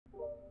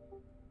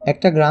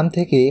একটা গ্রাম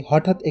থেকে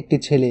হঠাৎ একটি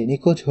ছেলে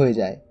নিখোঁজ হয়ে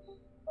যায়।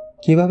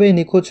 কিভাবে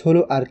নিখোঁজ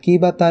হলো আর কী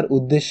বা তার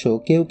উদ্দেশ্য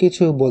কেউ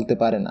কিছু বলতে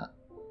পারে না।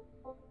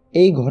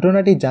 এই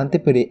ঘটনাটি জানতে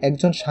পেরে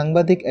একজন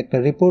সাংবাদিক একটা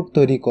রিপোর্ট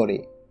তৈরি করে।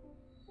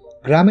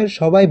 গ্রামের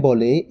সবাই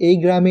বলে এই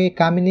গ্রামে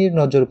কামিনীর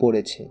নজর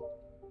পড়েছে।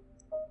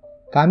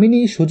 কামিনী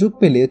সুযোগ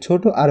পেলে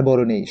ছোট আর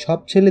বড় নেই, সব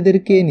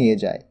ছেলেদেরকে নিয়ে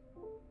যায়।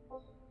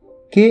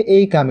 কে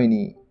এই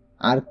কামিনী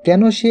আর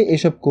কেন সে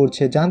এসব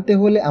করছে জানতে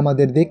হলে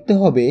আমাদের দেখতে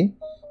হবে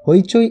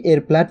হইচই এর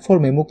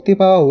প্ল্যাটফর্মে মুক্তি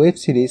পাওয়া ওয়েব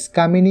সিরিজ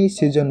কামিনী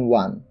সিজন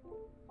 1।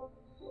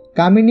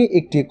 কামিনী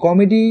একটি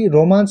কমেডি,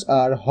 রোমান্স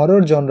আর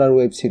হরর জনরার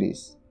ওয়েব সিরিজ।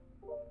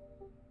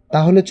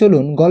 তাহলে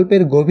চলুন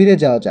গল্পের গভীরে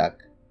যাওয়া যাক।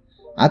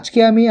 আজকে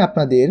আমি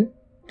আপনাদের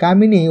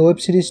কামিনী ওয়েব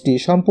সিরিজটি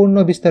সম্পূর্ণ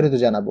বিস্তারিত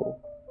জানাবো।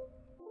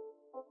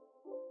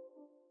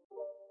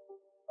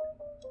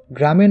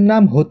 গ্রামের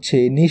নাম হচ্ছে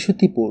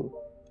নিশুতিপুর।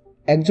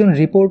 একজন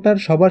রিপোর্টার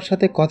সবার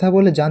সাথে কথা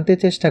বলে জানতে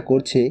চেষ্টা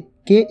করছে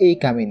কে এই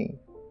কামিনী।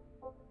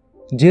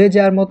 যে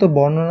যার মতো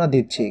বর্ণনা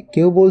দিচ্ছে,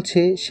 কেউ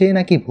বলছে সে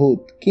নাকি ভূত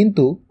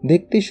কিন্তু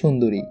দেখতে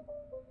সুন্দরী।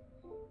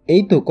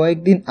 এই তো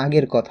কয়েকদিন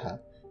আগের কথা,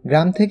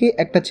 গ্রাম থেকে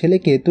একটা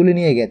ছেলেকে তুলে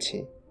নিয়ে গেছে।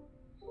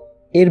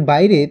 এর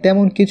বাইরে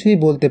তেমন কিছুই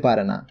বলতে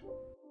পারে না।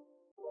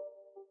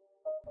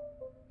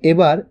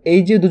 এবার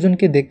এই যে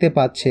দুজনকে দেখতে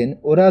পাচ্ছেন,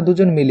 ওরা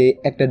দুজন মিলে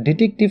একটা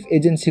ডিটেকটিভ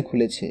এজেন্সি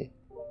খুলেছে।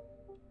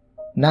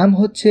 নাম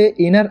হচ্ছে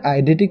ইনার আই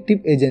ডিটেকটিভ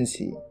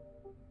এজেন্সি।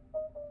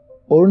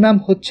 ওর নাম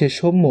হচ্ছে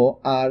সৌম্য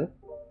আর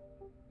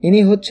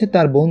ইনি হচ্ছে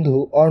তার বন্ধু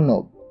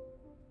অর্ণব,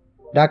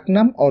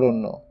 ডাকনাম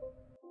অরণ্য।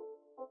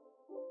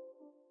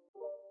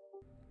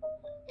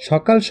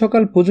 সকাল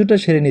সকাল পুজোটা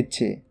সেরে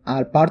নিচ্ছে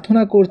আর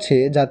প্রার্থনা করছে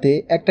যাতে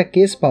একটা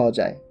কেস পাওয়া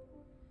যায়।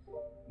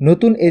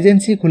 নতুন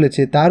এজেন্সি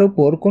খুলেছে, তার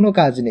উপর কোনো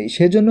কাজ নেই,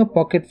 সেজন্য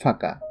পকেট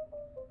ফাঁকা।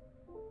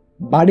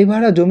 বাড়ি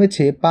ভাড়া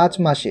জমেছে 5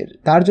 মাসের,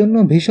 তার জন্য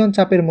ভীষণ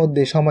চাপের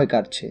মধ্যে সময়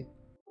কাটছে।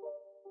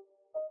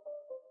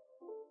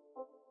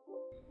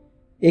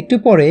 একটু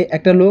পরে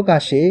একটা লোক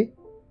আসে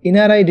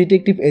ইনারাই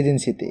ডিটেকটিভ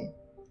এজেন্সিতে।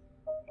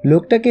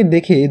 লোকটাকে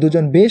দেখে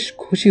দুজন বেশ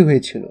খুশি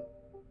হয়েছিল,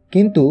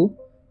 কিন্তু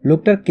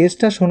লোকটার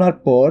কেসটা শোনার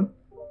পর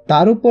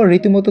তার উপর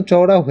রীতিমতো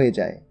চওড়া হয়ে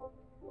যায়।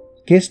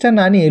 কেসটা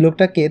না নিয়ে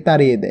লোকটাকে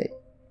তাড়িয়ে দেয়।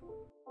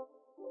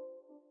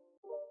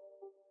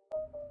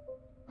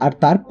 আর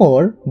তারপর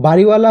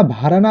বাড়িওয়ালা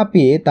ভাড়া না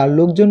পেয়ে তার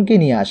লোকজনকে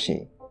নিয়ে আসে।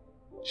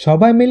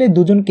 সবাই মিলে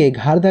দুজনকে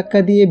ঘাড় ধাক্কা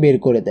দিয়ে বের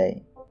করে দেয়।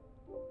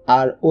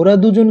 আর ওরা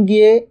দুজন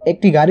গিয়ে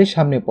একটি গাড়ির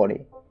সামনে পড়ে।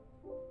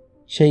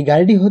 সেই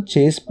গাড়িটি হচ্ছে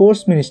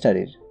স্পোর্টস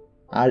মিনিস্টারের,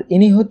 আর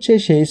ইনি হচ্ছে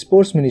সেই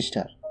স্পোর্টস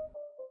মিনিস্টার।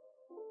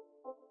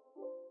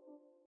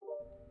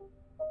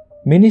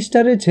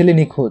 মিনিস্টারের ছেলে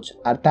নিখোঁজ,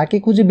 আর তাকে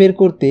খুঁজে বের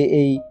করতে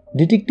এই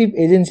ডিটেকটিভ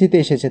এজেন্সিতে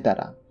এসেছে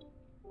তারা।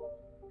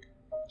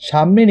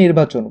 সামনে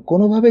নির্বাচন,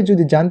 কোনোভাবে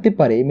যদি জানতে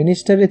পারে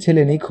মিনিস্টারের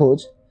ছেলে নিখোঁজ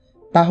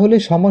তাহলে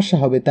সমস্যা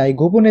হবে, তাই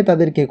গোপনে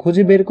তাদেরকে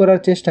খুঁজে বের করার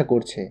চেষ্টা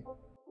করছে।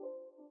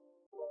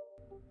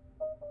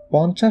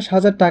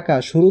 50,000 টাকা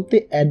শুরুতে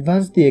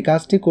অ্যাডভান্স দিয়ে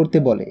কাজটি করতে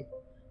বলে,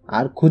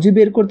 আর খুঁজে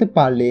বের করতে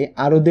পারলে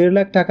আরও 1.5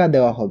 লাখ টাকা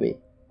দেওয়া হবে।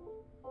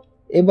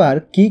 এবার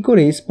কি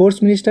করে স্পোর্টস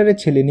মিনিস্টারের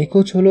ছেলে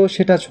নিখোঁজ হলো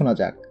সেটা শোনা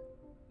যাক।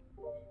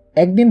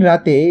 একদিন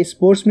রাতে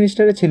স্পোর্টস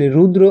মিনিস্টারের ছেলে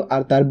রুদ্র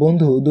আর তার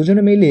বন্ধু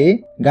দুজনে মিলে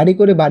গাড়ি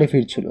করে বাড়ি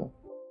ফিরছিল।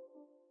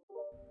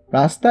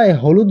 রাস্তায়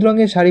হলুদ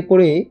রঙের শাড়ি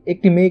পরে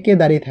একটি মেয়েকে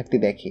দাঁড়িয়ে থাকতে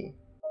দেখে।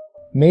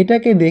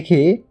 মেয়েটাকে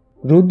দেখে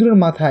রুদ্রর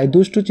মাথায়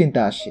দুষ্টু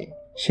চিন্তা আসে।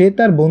 সে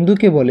তার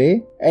বন্ধুকে বলে,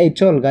 এই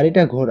চল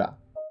গাড়িটা ঘোরা।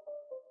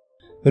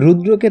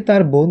 রুদ্রকে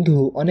তার বন্ধু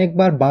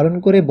অনেকবার বারণ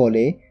করে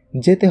বলে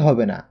যেতে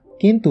হবে না,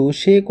 কিন্তু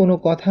সে কোনো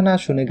কথা না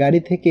শুনে গাড়ি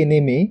থেকে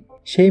নেমে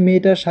সেই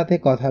মেয়েটার সাথে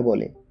কথা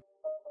বলে।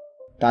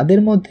 তাদের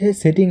মধ্যে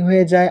সেটিং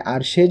হয়ে যায়,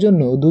 আর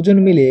সেজন্য দুজন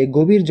মিলে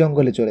গভীর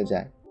জঙ্গলে চলে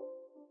যায়।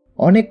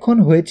 অনেকক্ষণ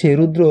হয়েছে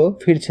রুদ্র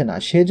ফিরছে না,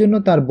 সেজন্য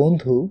তার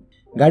বন্ধু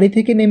গাড়ি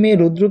থেকে নেমে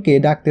রুদ্রকে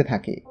ডাকতে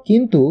থাকে,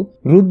 কিন্তু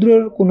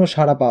রুদ্রর কোনো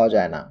সাড়া পাওয়া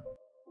যায় না।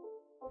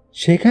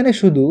 সেখানে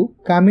শুধু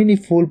কামিনী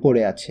ফুল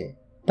পড়ে আছে।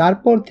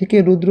 তারপর থেকে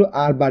রুদ্র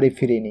আর বাড়ি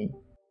ফিরেনি।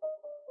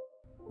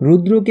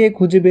 রুদ্রকে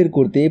খুঁজে বের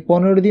করতে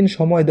 15 দিন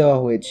সময় দেওয়া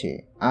হয়েছে,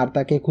 আর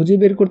তাকে খুঁজে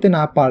বের করতে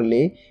না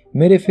পারলে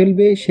মেরে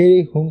ফেলবে সেই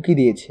হুমকি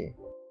দিয়েছে।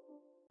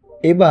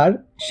 এবার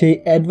সেই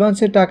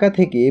অ্যাডভান্সের টাকা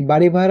থেকে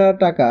বাড়ি ভাড়ার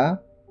টাকা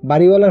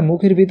বাড়িওয়ালার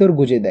মুখের ভিতর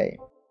গুজে দেয়।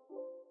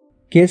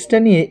 কেসটা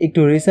নিয়ে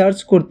একটু রিসার্চ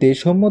করতে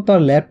সৌম্য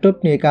তার ল্যাপটপ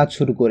নিয়ে কাজ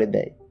শুরু করে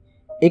দেয়।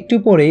 একটু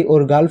পরেই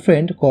ওর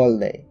গার্লফ্রেন্ড কল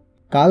দেয়।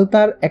 কাল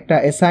তার একটা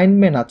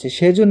অ্যাসাইনমেন্ট আছে,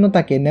 সেজন্য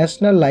তাকে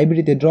ন্যাশনাল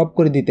লাইব্রেরিতে ড্রপ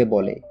করে দিতে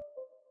বলে।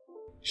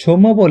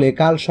 সৌম্য বলে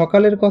কাল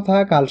সকালের কথা,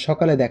 কাল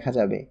সকালে দেখা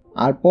যাবে,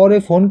 আর পরে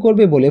ফোন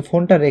করবে বলে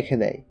ফোনটা রেখে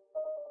দেয়।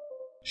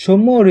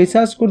 সৌম্য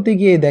রিসার্চ করতে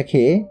গিয়ে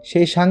দেখে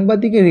সেই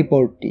সাংবাদিকের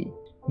রিপোর্টটি,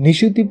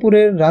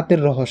 নিশুতিপুরের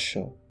রাতের রহস্য।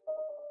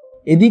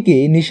 এদিকে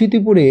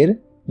নিশুতিপুরের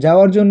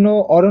যাওয়ার জন্য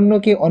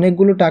অরণ্যকে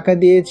অনেকগুলো টাকা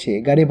দিয়েছে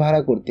গাড়ি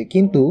ভাড়া করতে,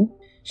 কিন্তু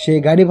সে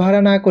গাড়ি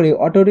ভাড়া না করে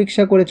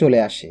অটোরিকশা করে চলে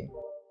আসে,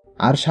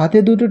 আর সাথে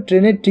 2টো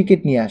ট্রেনের টিকিট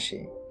নিয়ে আসে।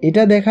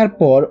 এটা দেখার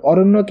পর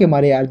অরণ্যকে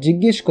মারে আর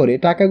জিজ্ঞেস করে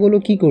টাকাগুলো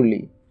কি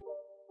করলি।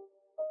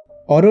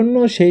 অরণ্য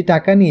সেই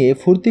টাকা নিয়ে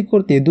ফুর্তি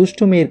করতে দুষ্ট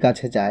মেয়ের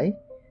কাছে যায়।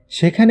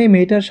 সেখানে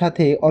মেয়েটার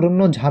সাথে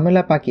অরণ্য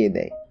ঝামেলা পাকিয়ে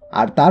দেয়,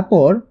 আর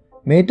তারপর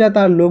মেয়েটা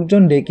তার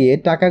লোকজন ডেকে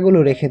টাকাগুলো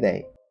রেখে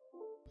দেয়।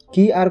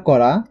 কি আর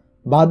করা,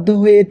 বাধ্য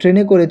হয়ে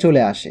ট্রেনে করে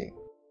চলে আসে।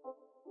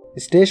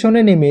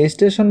 স্টেশনে নেমে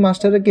স্টেশন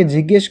মাস্টারকে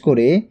জিজ্ঞেস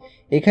করে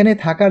এখানে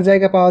থাকার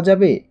জায়গা পাওয়া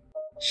যাবে।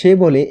 সে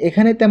বলে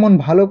এখানে তেমন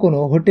ভালো কোনো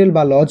হোটেল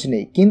বা লজ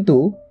নেই, কিন্তু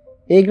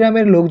এই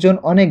গ্রামের লোকজন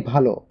অনেক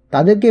ভালো,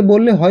 তাদেরকে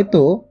বললে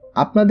হয়তো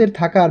আপনাদের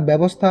থাকার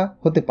ব্যবস্থা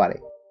হতে পারে।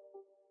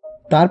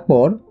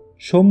 তারপর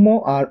সৌম্য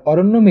আর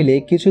অরণ্য মিলে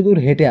কিছু দূর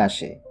হেঁটে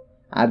আসে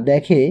আর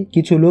দেখে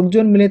কিছু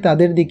লোকজন মিলে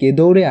তাদের দিকে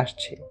দৌড়ে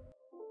আসছে।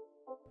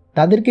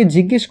 তাদেরকে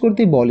জিজ্ঞেস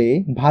করতে বলে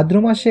ভাদ্র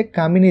মাসে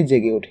কামিনী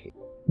জেগে ওঠে,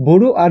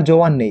 বুড়ো আর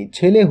জওয়ান নেই,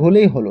 ছেলে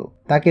হলেই হলো,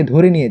 তাকে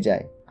ধরে নিয়ে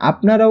যায়,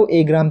 আপনারাও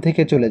এই গ্রাম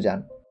থেকে চলে যান।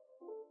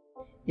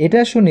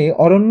 এটা শুনে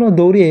অরণ্য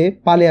দৌড়িয়ে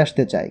পালে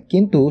আসতে চায়,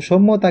 কিন্তু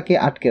সৌম্য তাকে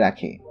আটকে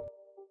রাখে।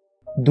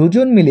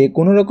 দুজন মিলে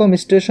কোনোরকম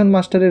স্টেশন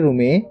মাস্টারের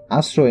রুমে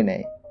আশ্রয়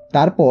নেয়।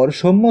 তারপর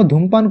সৌম্য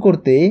ধূমপান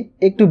করতে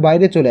একটু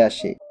বাইরে চলে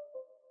আসে।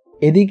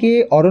 এদিকে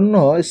অরণ্য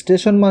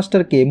স্টেশন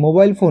মাস্টারকে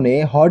মোবাইল ফোনে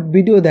হট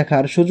ভিডিও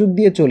দেখার সুযোগ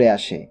দিয়ে চলে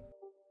আসে।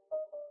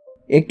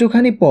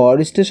 একটুখানি পর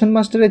স্টেশন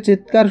মাস্টারের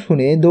চিৎকার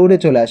শুনে দৌড়ে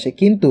চলে আসে,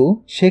 কিন্তু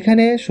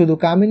সেখানে শুধু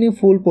কামিনী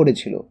ফুল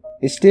পড়েছিল।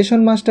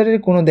 স্টেশন মাস্টারের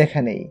কোনো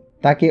দেখা নেই,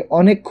 তাকে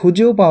অনেক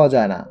খুঁজেও পাওয়া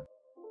যায় না।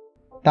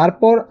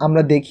 তারপর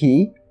আমরা দেখি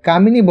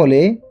কামিনী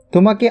বলে,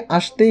 তোমাকে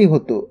আসতেই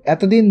হতো,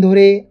 এতদিন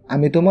ধরে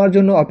আমি তোমার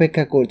জন্য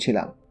অপেক্ষা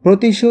করছিলাম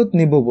প্রতিশোধ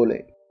নিব বলে।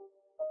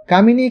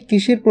 কামিনী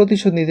কিসের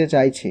প্রতিশোধ নিতে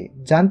চাইছে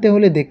জানতে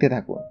হলে দেখতে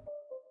থাকুন।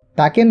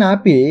 তাকে না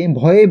পেয়ে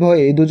ভয়ে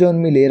ভয়ে দুজন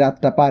মিলে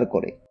রাতটা পার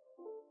করে।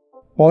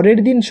 পরের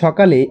দিন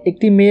সকালে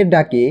একটি মেয়ের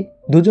ডাকে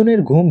দুজনের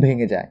ঘুম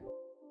ভেঙে যায়।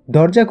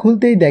 দরজা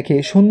খুলতেই দেখে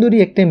সুন্দরী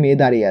একটা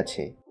মেয়ে দাঁড়িয়ে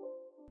আছে।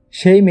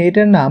 সেই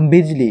মেয়েটার নাম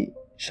বিজলি।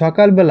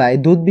 সকালবেলায়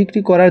দুধ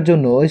বিক্রি করার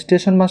জন্য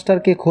স্টেশন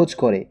মাস্টারকে খোঁজ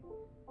করে।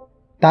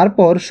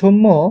 তারপর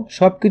সৌম্য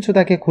সবকিছু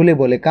তাকে খুলে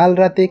বলে কাল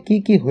রাতে কি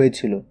কি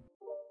হয়েছিল।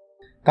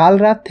 কাল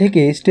রাত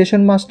থেকে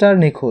স্টেশন মাস্টার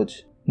নিখোঁজ,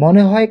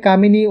 মনে হয়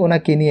কামিনী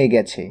ওনাকে নিয়ে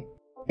গেছে।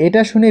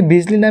 এটা শুনে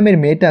বিজলি নামের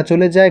মেয়েটা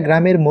চলে যায়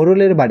গ্রামের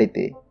মোড়লের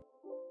বাড়িতে।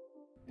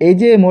 এই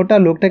যে মোটা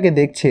লোকটাকে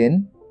দেখছেন,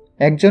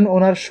 একজন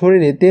ওনার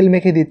শরীরে তেল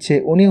মেখে দিচ্ছে,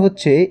 উনি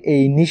হচ্ছে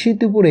এই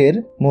নিশিতিপুরের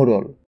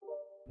মোড়ল।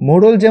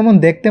 মোড়ল যেমন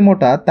দেখতে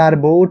মোটা, তার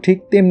বউ ঠিক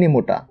তেমনি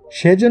মোটা,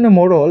 সেজন্য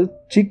মোড়ল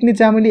চিকনি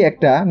চামেলি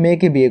একটা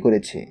মেয়েকে বিয়ে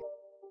করেছে।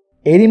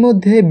 এরই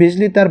মধ্যে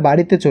বিজলি তার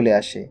বাড়িতে চলে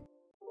আসে।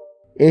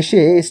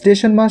 এসে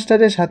স্টেশন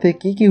মাস্টারের সাথে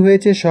কি কি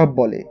হয়েছে সব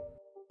বলে।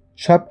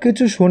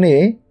 সবকিছু শুনে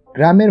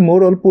গ্রামের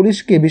মোড়ল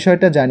পুলিশকে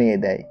বিষয়টা জানিয়ে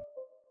দেয়।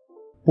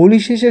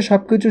 পুলিশ এসে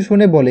সবকিছু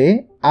শুনে বলে,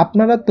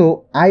 আপনারা তো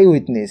আই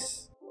উইটনেস।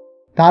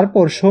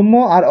 তারপর সৌম্য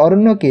আর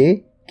অরণ্যকে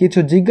কিছু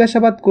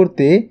জিজ্ঞাসাবাদ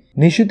করতে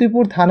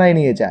নিশুতিপুর থানায়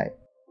নিয়ে যায়।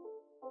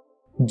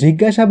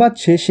 জিজ্ঞাসাবাদ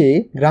শেষে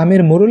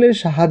গ্রামের মোড়লের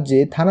সাহায্যে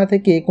থানা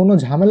থেকে কোনো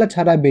ঝামেলা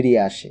ছাড়া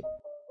বেরিয়ে আসে।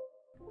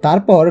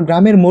 তারপর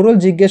গ্রামের মোড়ল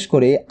জিজ্ঞেস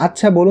করে,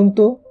 আচ্ছা বলুন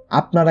তো,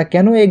 আপনারা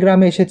কেন এই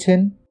গ্রামে এসেছেন?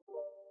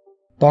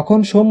 তখন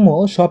সৌম্য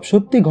সব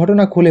সত্যি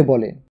ঘটনা খুলে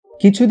বলেন।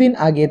 কিছুদিন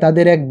আগে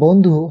তাদের এক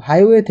বন্ধু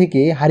হাইওয়ে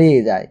থেকে হারিয়ে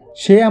যায়।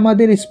 সে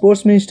আমাদের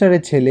স্পোর্টস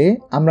মিনিস্টারের ছেলে,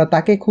 আমরা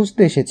তাকে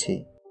খুঁজতে এসেছি।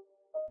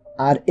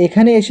 আর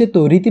এখানে এসে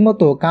তো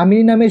রীতিমতো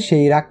কামিনী নামের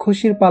সেই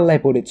রাক্ষসীর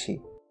পাল্লায় পড়েছি।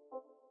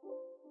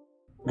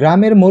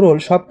 গ্রামের মোড়ল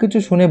সবকিছু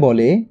শুনে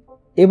বলে,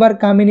 এবার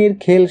কামিনীর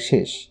খেল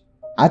শেষ।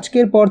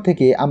 আজকের পর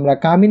থেকে আমরা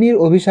কামিনীর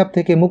অভিশাপ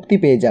থেকে মুক্তি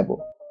পেয়ে যাব।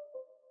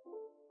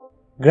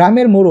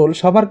 গ্রামের মোড়ল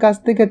সবার কাছ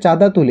থেকে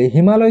চাঁদা তুলে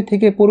হিমালয়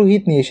থেকে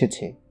পুরোহিত নিয়ে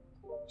এসেছে।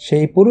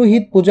 সেই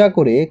পুরোহিত পূজা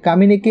করে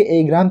কামিনীকে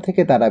এই গ্রাম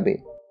থেকে তাড়াবে।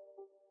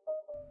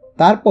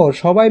 তারপর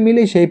সবাই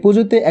মিলে সেই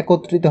পুজোতে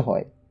একত্রিত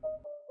হয়।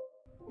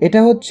 এটা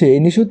হচ্ছে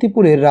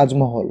নিশুতিপুরের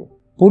রাজমহল।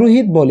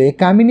 পুরোহিত বলে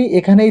কামিনী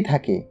এখানেই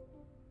থাকে,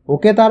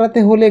 ওকে তাড়াতে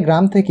হলে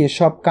গ্রাম থেকে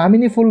সব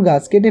কামিনী ফুল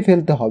গাছ কেটে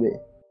ফেলতে হবে।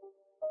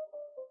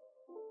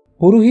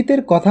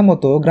 পুরোহিতের কথা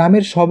মতো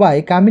গ্রামের সবাই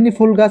কামিনী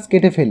ফুল গাছ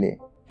কেটে ফেলে,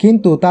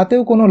 কিন্তু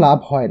তাতেও কোনো লাভ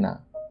হয় না।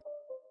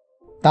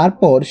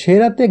 তারপর সে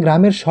রাতে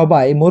গ্রামের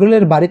সবাই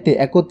মোড়লের বাড়িতে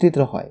একত্রিত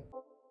হয়।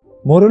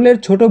 মোড়লের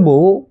ছোট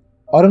বউ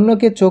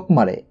অরণ্যকে চোখ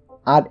মারে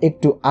আর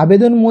একটু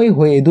আবেদনময়ী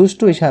হয়ে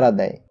দুষ্টু ইশারা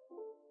দেয়।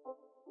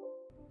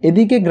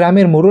 এদিকে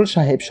গ্রামের মোড়ল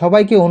সাহেব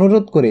সবাইকে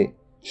অনুরোধ করে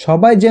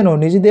সবাই যেন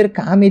নিজেদের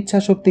কাম ইচ্ছা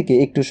শক্তিকে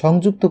একটু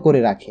সংযুক্ত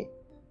করে রাখে,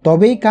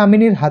 তবেই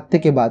কামিনীর হাত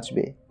থেকে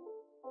বাঁচবে।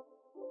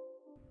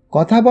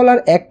 কথা বলার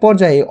এক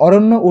পর্যায়ে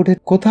অরণ্য উঠে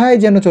কোথায়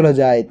যেন চলে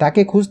যায়,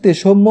 তাকে খুঁজতে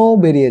সৌম্যও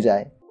বেরিয়ে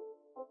যায়।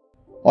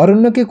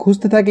 অরণ্যকে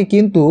খুঁজতে থাকে,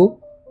 কিন্তু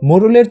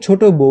মোড়লের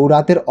ছোট বউ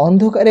রাতের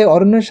অন্ধকারে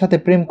অরণ্যের সাথে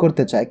প্রেম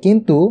করতে চায়,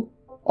 কিন্তু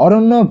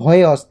অরণ্য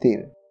ভয়ে অস্থির।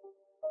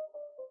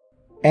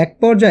 এক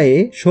পর্যায়ে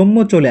সৌম্য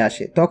চলে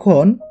আসে,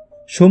 তখন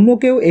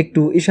সৌম্যকেও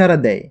একটু ইশারা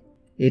দেয়।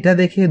 এটা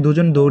দেখে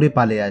দুজন দৌড়ে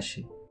পালিয়ে আসে।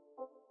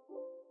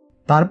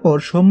 তারপর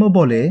সৌম্য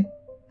বলে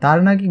তার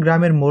নাকি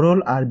গ্রামের মোড়ল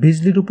আর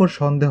বিজলির উপর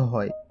সন্দেহ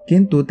হয়,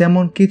 কিন্তু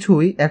তেমন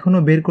কিছুই এখনো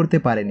বের করতে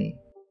পারেনি।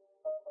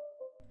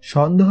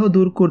 সন্দেহ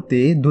দূর করতে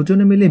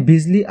দুজনে মিলে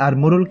বিজলি আর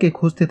মোড়লকে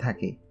খুঁজতে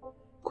থাকে।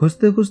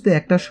 খুঁজতে খুঁজতে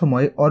একটা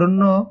সময়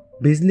অরণ্য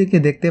বিজলিকে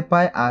দেখতে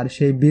পায়, আর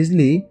সেই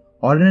বিজলি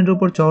অরণ্যের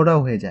উপর চওড়াও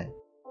হয়ে যায়।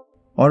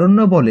 অরণ্য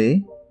বলে,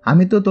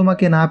 আমি তো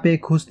তোমাকে না পেয়ে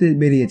খুঁজতে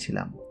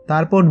বেরিয়েছিলাম।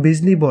 তারপর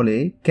বিজলি বলে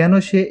কেন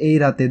সে এই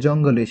রাতে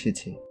জঙ্গলে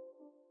এসেছে।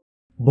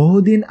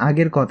 বহুদিন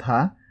আগের কথা,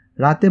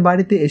 রাতে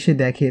বাড়িতে এসে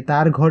দেখে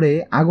তার ঘরে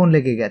আগুন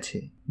লেগে গেছে।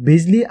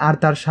 বিজলি আর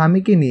তার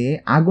স্বামীকে নিয়ে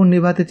আগুন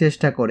নেভাতে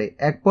চেষ্টা করে।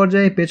 এক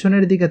পর্যায়ে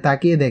পেছনের দিকে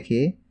তাকিয়ে দেখে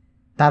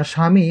তার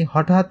স্বামী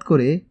হঠাৎ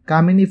করে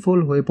কামিনী ফুল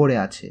হয়ে পড়ে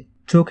আছে।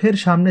 চোখের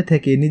সামনে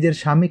থেকে নিজের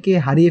স্বামীকে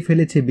হারিয়ে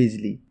ফেলেছে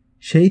বিজলি।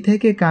 সেই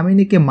থেকে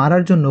কামিনীকে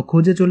মারার জন্য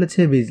খুঁজে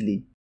চলেছে বিজলি।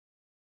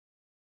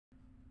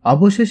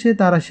 অবশেষে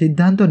তারা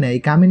সিদ্ধান্ত নেয়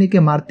কামিনীকে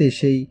মারতে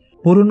সেই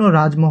পুরনো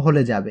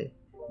রাজমহলে যাবে।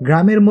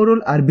 গ্রামের মোড়ল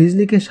আর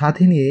বিজলিকে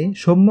সাথে নিয়ে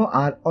সৌম্য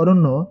আর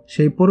অরণ্য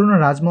সেই পুরনো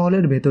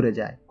রাজমহলের ভেতরে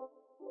যায়।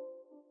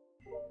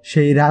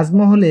 সেই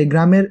রাজমহলে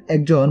গ্রামের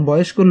একজন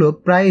বয়স্ক লোক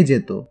প্রায়ই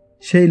যেত।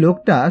 সেই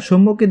লোকটা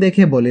সৌম্যকে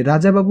দেখে বলে,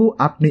 রাজাবাবু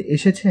আপনি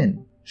এসেছেন।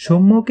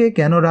 সৌম্যকে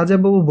কেন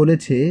রাজাবাবু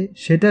বলেছে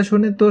সেটা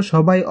শুনে তো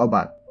সবাই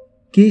অবাক।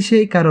 কি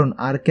সেই কারণ,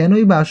 আর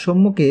কেনই বা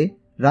সৌম্যকে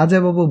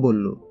রাজাবাবু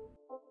বলল?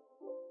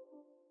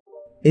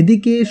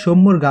 এদিকে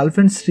সৌম্যর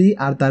গার্লফ্রেন্ড শ্রী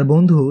আর তার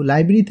বন্ধু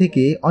লাইব্রেরি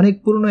থেকে অনেক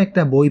পুরনো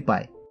একটা বই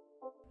পায়।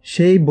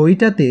 সেই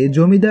বইটাতে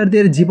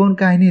জমিদারদের জীবন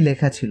কাহিনী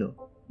লেখা ছিল।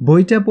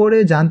 বইটা পড়ে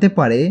জানতে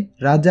পারে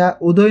রাজা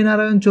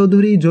উদয়নারায়ণ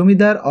চৌধুরী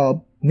জমিদার অব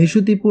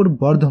মিশুতিপুর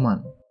বর্ধমান।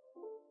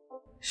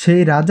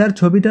 সেই রাজার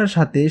ছবিটার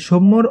সাথে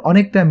সৌম্যর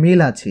অনেকটা মিল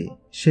আছে।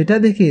 সেটা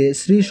দেখে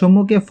শ্রী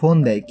সৌম্যকে ফোন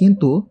দেয়,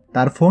 কিন্তু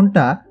তার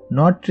ফোনটা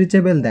নট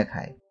রিচেবল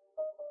দেখায়।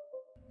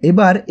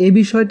 এবার এ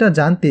বিষয়টা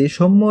জানতে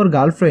সৌম্যর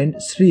গার্লফ্রেন্ড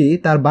শ্রী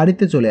তার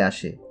বাড়িতে চলে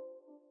আসে।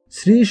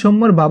 শ্রী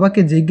সৌম্যর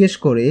বাবাকে জিজ্ঞেস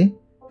করে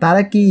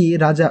তারা কি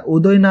রাজা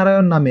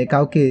উদয়নারায়ণ নামে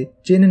কাউকে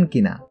চেনেন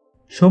কিনা।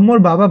 সৌম্যর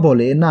বাবা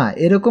বলে না,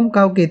 এরকম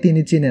কাউকে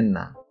তিনি চিনেন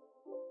না।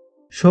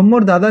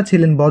 সৌম্যর দাদা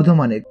ছিলেন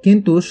বর্ধমানে,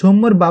 কিন্তু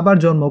সৌম্যর বাবার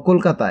জন্ম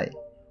কলকাতায়।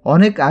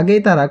 অনেক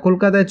আগেই তারা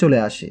কলকাতায় চলে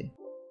আসে।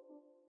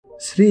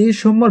 শ্রী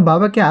সৌম্যর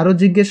বাবাকে আরও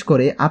জিজ্ঞেস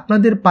করে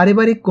আপনাদের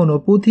পারিবারিক কোনো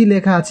পুঁথি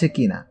লেখা আছে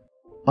কিনা।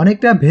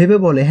 অনেকটা ভেবে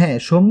বলে হ্যাঁ,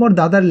 সৌম্যর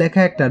দাদার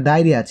লেখা একটা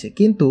ডায়েরি আছে,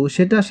 কিন্তু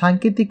সেটা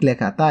সাংকেতিক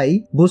লেখা, তাই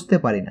বুঝতে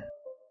পারি না।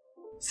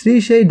 শ্রী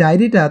সেই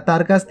ডায়েরিটা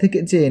তার কাছ থেকে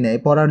চেয়ে নেয়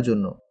পড়ার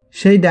জন্য।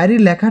 সেই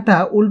ডায়েরির লেখাটা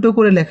উল্টো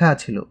করে লেখা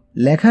ছিল।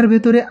 লেখার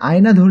ভেতরে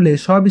আয়না ধরলে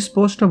সব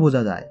স্পষ্ট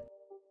বোঝা যায়।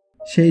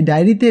 সেই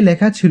ডায়েরিতে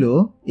লেখা ছিল,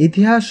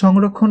 ইতিহাস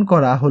সংরক্ষণ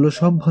করা হলো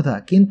সভ্যতা,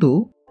 কিন্তু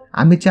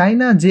আমি চাই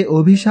না যে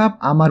অভিশাপ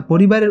আমার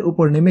পরিবারের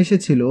উপর নেমে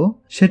এসেছিল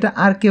সেটা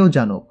আর কেউ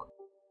জানুক।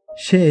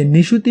 সে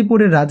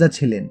নিশুতিপুরের রাজা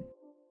ছিলেন।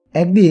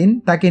 একদিন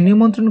তাকে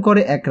নিমন্ত্রণ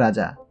করে এক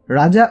রাজা।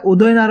 রাজা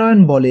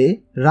উদয়নারায়ণ বলে,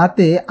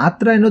 রাতে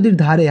আত্রাই নদীর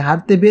ধারে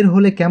হাঁটতে বের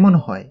হলে কেমন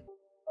হয়?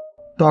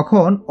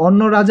 তখন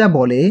অন্য রাজা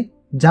বলে,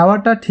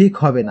 যাওয়াটা ঠিক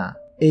হবে না।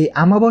 এই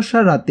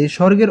অমাবস্যার রাতে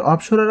স্বর্গের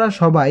অপ্সরারা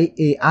সবাই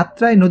এই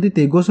আত্রাই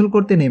নদীতে গোসল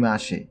করতে নেমে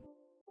আসে।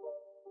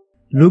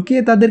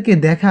 লুকিয়ে তাদেরকে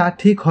দেখা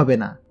ঠিক হবে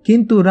না।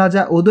 কিন্তু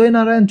রাজা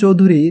উদয়নারায়ণ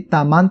চৌধুরী তা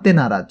মানতে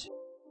নারাজ।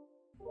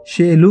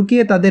 সে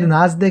লুকিয়ে তাদের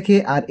নাচ দেখে,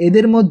 আর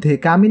এদের মধ্যে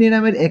কামিনী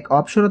নামের এক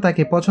অপ্সরা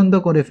তাকে পছন্দ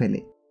করে ফেলে।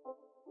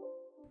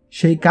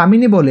 সেই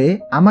কামিনী বলে,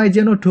 আমায়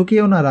যেন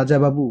ঠকিও না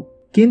রাজাবাবু।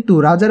 কিন্তু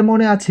রাজার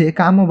মনে আছে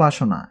কাম ও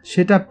বাসনা,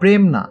 সেটা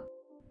প্রেম না।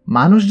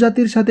 মানুষ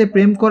জাতির সাথে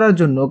প্রেম করার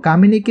জন্য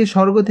কামিনীকে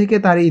স্বর্গ থেকে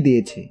তাড়িয়ে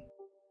দিয়েছে।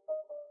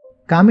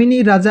 কামিনী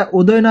রাজা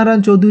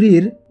উদয়নারায়ণ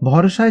চৌধুরীর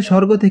ভরসায়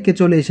স্বর্গ থেকে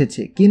চলে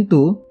এসেছে, কিন্তু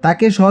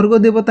তাকে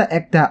স্বর্গদেবতা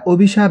একটা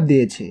অভিশাপ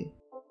দিয়েছে।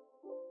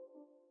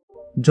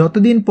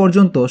 যতদিন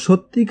পর্যন্ত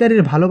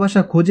সত্যিকারের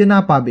ভালোবাসা খুঁজে না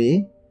পাবে,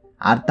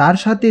 আর তার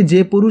সাথে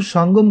যে পুরুষ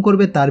সঙ্গম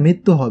করবে তার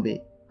মৃত্যু হবে,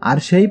 আর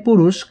সেই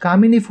পুরুষ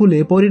কামিনী ফুলে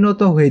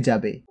পরিণত হয়ে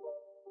যাবে।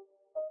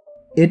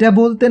 এটা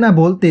বলতে না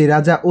বলতে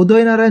রাজা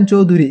উদয়নারায়ণ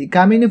চৌধুরী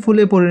কামিনী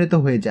ফুলে পরিণত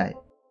হয়ে যায়।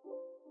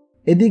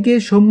 এদিকে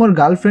সৌম্যর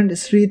গার্লফ্রেন্ড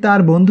শ্রী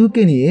তার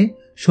বন্ধুকে নিয়ে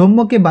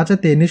সৌম্যকে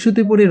বাঁচাতে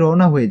নিশুতিপুরে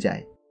রওনা হয়ে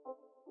যায়।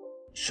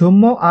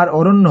 সৌম্য আর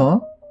অরণ্য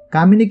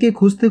কামিনীকে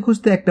খুঁজতে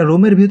খুঁজতে একটা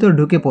রুমের ভিতর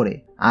ঢুকে পড়ে,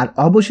 আর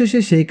অবশেষে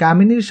সেই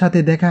কামিনীর সাথে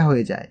দেখা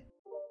হয়ে যায়।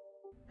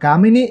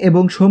 কামিনী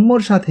এবং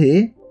সৌম্যর সাথে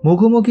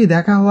মুখোমুখি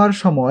দেখা হওয়ার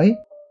সময়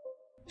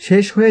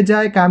শেষ হয়ে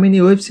যায় কামিনী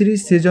ওয়েব সিরিজ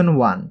সিজন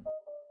 1।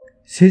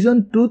 সিজন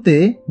 2তে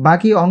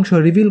বাকি অংশ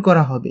রিভিল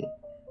করা হবে।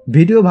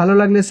 ভিডিও ভালো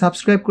লাগলে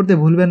সাবস্ক্রাইব করতে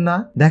ভুলবেন না।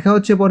 দেখা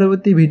হচ্ছে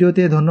পরবর্তী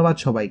ভিডিওতে। ধন্যবাদ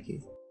সবাইকে।